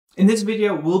In this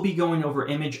video, we'll be going over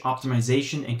image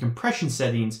optimization and compression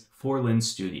settings for Lens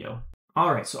Studio.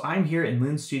 All right, so I'm here in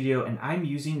Lens Studio and I'm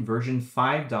using version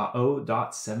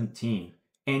 5.0.17.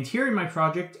 And here in my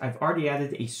project, I've already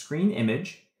added a screen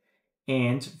image.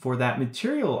 And for that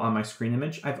material on my screen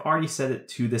image, I've already set it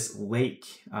to this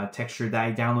lake texture that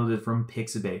I downloaded from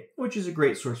Pixabay, which is a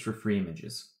great source for free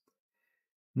images.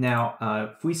 Now,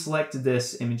 if we select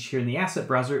this image here in the asset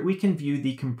browser, we can view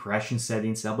the compression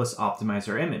settings to help us optimize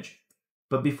our image.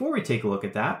 But before we take a look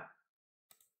at that,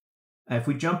 if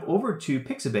we jump over to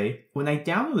Pixabay, when I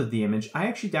downloaded the image, I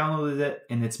actually downloaded it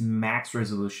in its max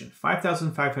resolution,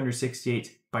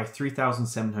 5568 by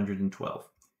 3712.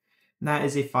 And that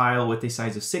is a file with a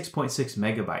size of 6.6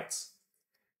 megabytes.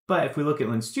 But if we look at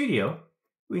Lens Studio,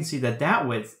 we can see that that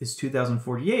width is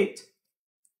 2048,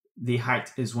 the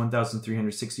height is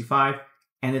 1365,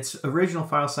 and its original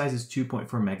file size is 2.4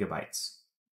 megabytes.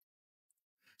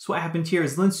 So what happened here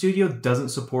is Lens Studio doesn't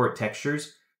support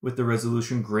textures with the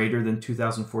resolution greater than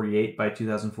 2048 by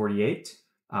 2048,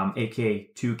 aka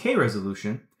 2K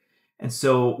resolution. And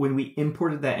so when we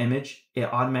imported that image, it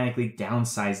automatically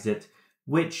downsized it,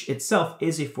 which itself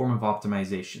is a form of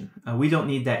optimization. We don't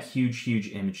need that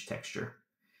huge image texture.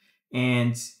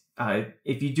 And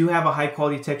if you do have a high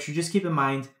quality texture, just keep in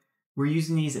mind, we're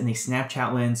using these in a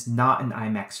Snapchat lens, not an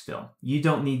IMAX film. You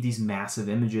don't need these massive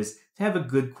images to have a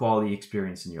good quality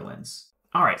experience in your lens.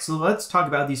 All right, so let's talk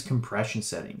about these compression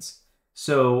settings.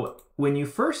 So when you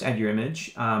first add your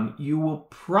image, you will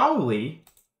probably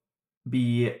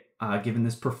be given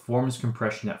this performance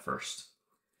compression at first.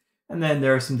 And then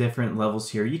there are some different levels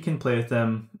here. You can play with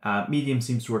them. Medium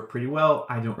seems to work pretty well.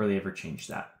 I don't really ever change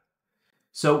that.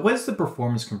 So what does the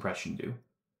performance compression do?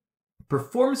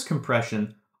 Performance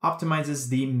compression optimizes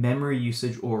the memory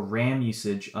usage or RAM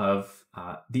usage of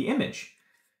the image.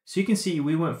 So you can see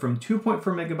we went from 2.4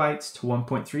 megabytes to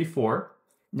 1.34.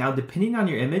 Now, depending on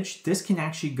your image, this can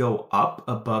actually go up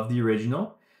above the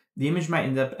original. The image might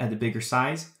end up at a bigger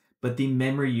size, but the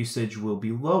memory usage will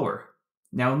be lower.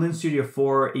 Now, in Lens Studio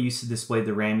 4, it used to display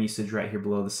the RAM usage right here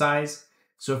below the size.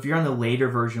 So if you're on the later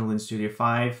version of Lens Studio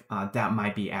 5, that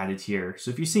might be added here. So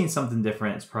if you're seeing something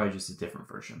different, it's probably just a different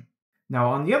version.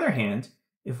 Now, on the other hand,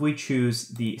 if we choose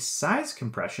the size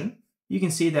compression, you can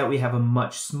see that we have a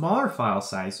much smaller file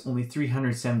size, only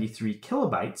 373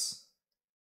 kilobytes,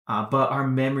 but our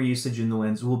memory usage in the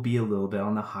lens will be a little bit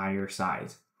on the higher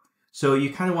side. So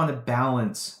you kind of want to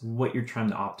balance what you're trying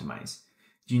to optimize.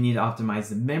 Do you need to optimize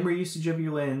the memory usage of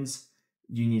your lens?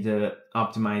 Do you need to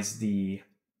optimize the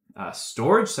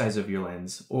storage size of your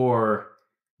lens? Or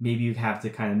maybe you have to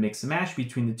kind of mix and match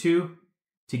between the two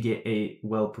to get a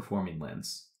well-performing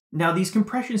lens. Now, these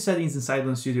compression settings inside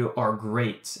Lens Studio are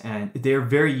great and they're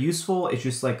very useful. It's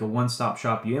just like a one-stop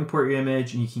shop. You import your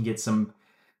image and you can get some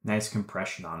nice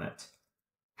compression on it.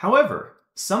 However,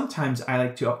 sometimes I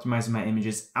like to optimize my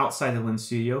images outside of Lens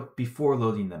Studio before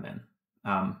loading them in.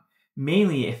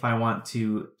 Mainly if I want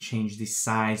to change the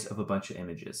size of a bunch of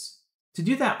images. To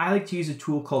do that, I like to use a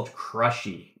tool called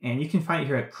Crushy, and you can find it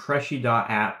here at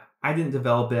crushy.app. I didn't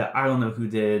develop it. I don't know who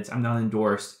did. I'm not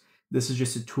endorsed. This is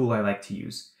just a tool I like to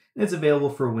use. It's available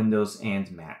for Windows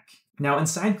and Mac. Now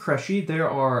inside Crushy, there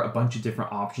are a bunch of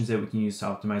different options that we can use to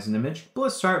optimize an image. But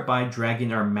let's start by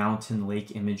dragging our mountain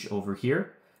lake image over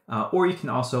here. Or you can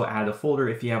also add a folder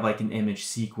if you have like an image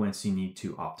sequence you need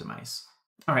to optimize.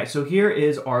 All right, so here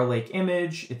is our lake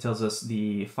image. It tells us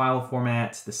the file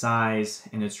format, the size,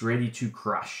 and it's ready to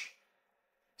crush.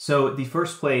 So the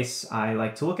first place I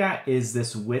like to look at is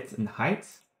this width and height.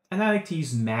 And I like to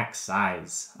use max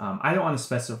size. I don't want to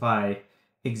specify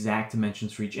exact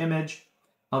dimensions for each image.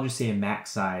 I'll just say a max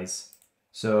size.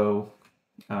 So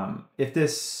if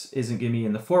this isn't going to be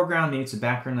in the foreground, maybe it's a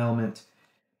background element,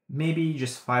 maybe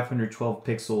just 512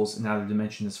 pixels, another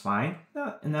dimension is fine.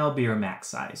 And that'll be our max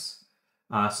size.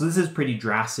 So this is pretty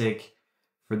drastic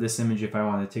for this image. If I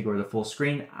want to take over the full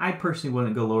screen, I personally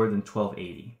wouldn't go lower than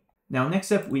 1280. Now,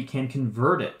 next up, we can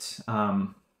convert it.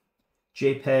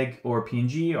 JPEG or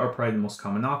PNG are probably the most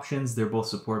common options. They're both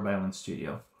supported by Lens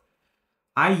Studio.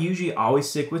 I usually always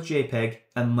stick with JPEG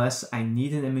unless I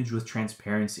need an image with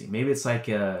transparency. Maybe it's like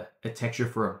a texture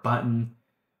for a button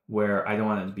where I don't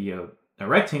want it to be a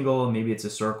rectangle. Maybe it's a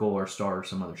circle or a star or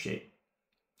some other shape.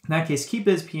 In that case, keep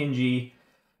it as PNG,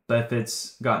 but if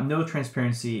it's got no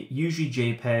transparency, usually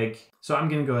JPEG. So I'm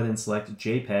going to go ahead and select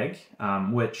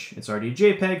JPEG, which it's already a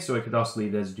JPEG, so I could also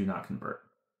leave it as do not convert.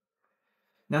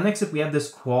 Now next up, we have this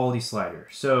quality slider.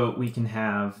 So we can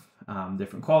have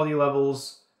different quality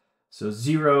levels. So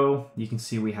 0, you can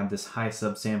see we have this high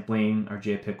subsampling, our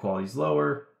JPEG quality is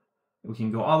lower. We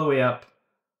can go all the way up,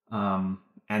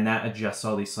 and that adjusts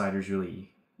all these sliders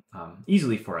really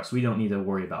easily for us. We don't need to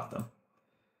worry about them.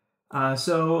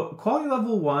 So quality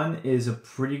level 1 is a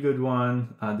pretty good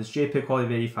one. This JPEG quality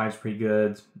of 85 is pretty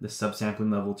good. The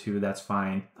subsampling level 2, that's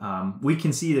fine. We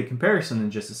can see the comparison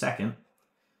in just a second.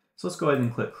 So let's go ahead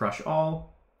and click Crush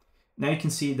All. Now you can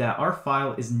see that our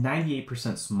file is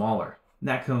 98% smaller.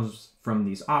 That comes from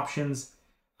these options,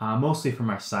 mostly from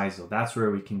our size though. That's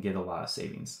where we can get a lot of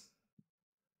savings.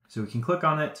 So we can click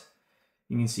on it.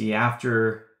 You can see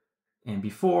after and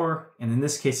before, and in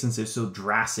this case, since it's so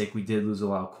drastic, we did lose a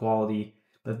lot of quality.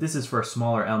 But if this is for a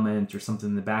smaller element or something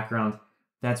in the background,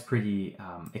 that's pretty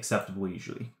acceptable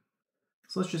usually.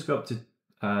 So let's just go up to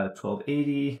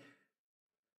 1280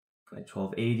 by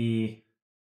 1280,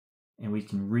 and we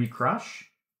can recrush.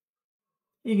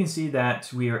 You can see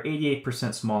that we are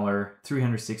 88% smaller,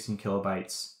 316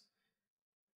 kilobytes.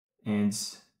 And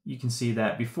you can see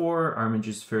that before, our image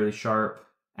is fairly sharp.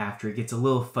 After, it gets a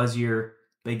little fuzzier.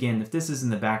 But again, if this is in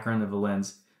the background of a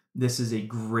lens, this is a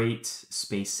great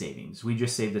space savings. We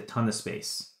just saved a ton of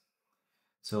space.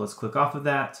 So let's click off of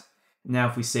that. Now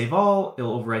if we save all,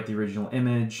 it'll overwrite the original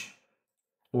image,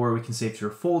 or we can save to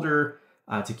a folder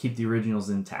to keep the originals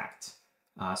intact.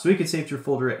 So we could save to a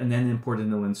folder and then import it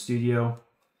into Lens Studio.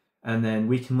 And then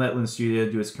we can let Lens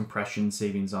Studio do its compression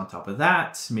savings on top of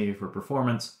that, maybe for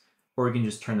performance, or we can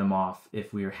just turn them off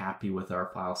if we are happy with our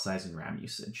file size and RAM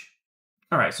usage.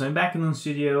 All right, so I'm back in Lens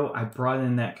Studio. I brought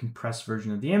in that compressed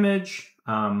version of the image.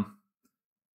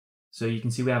 So you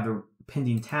can see we have a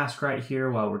pending task right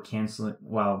here while we're compressing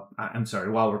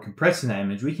that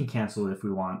image. We can cancel it if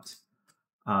we want.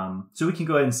 So we can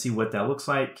go ahead and see what that looks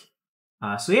like.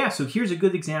 So here's a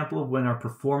good example of when our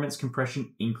performance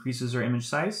compression increases our image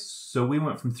size. So we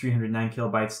went from 309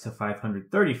 kilobytes to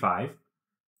 535,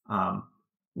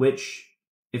 which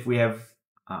if we have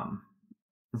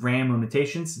RAM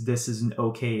limitations, this is an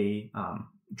okay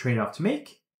trade-off to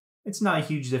make. It's not a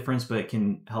huge difference, but it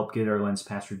can help get our lens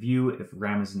past review if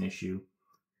RAM is an issue.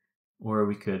 Or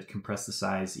we could compress the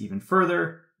size even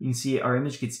further. You can see our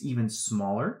image gets even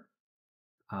smaller.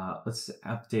 Let's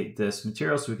update this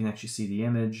material so we can actually see the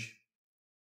image.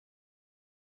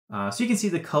 So you can see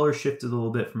the color shifted a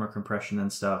little bit from our compression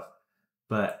and stuff,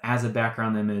 but as a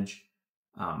background image,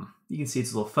 you can see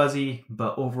it's a little fuzzy,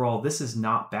 but overall this is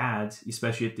not bad,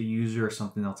 especially if the user or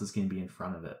something else is going to be in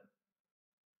front of it.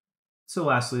 So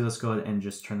lastly, let's go ahead and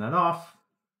just turn that off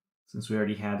since we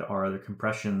already had our other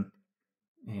compression,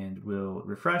 and we'll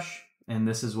refresh. And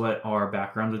this is what our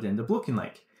background would end up looking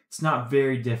like. It's not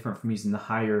very different from using the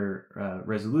higher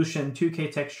resolution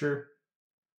 2K texture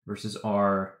versus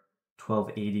our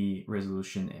 1280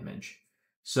 resolution image.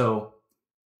 So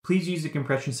please use the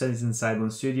compression settings inside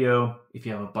Lens Studio. If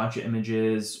you have a bunch of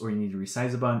images or you need to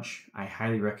resize a bunch, I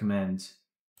highly recommend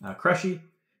Crushy.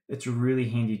 It's a really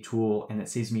handy tool and it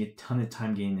saves me a ton of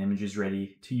time getting images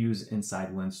ready to use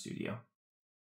inside Lens Studio.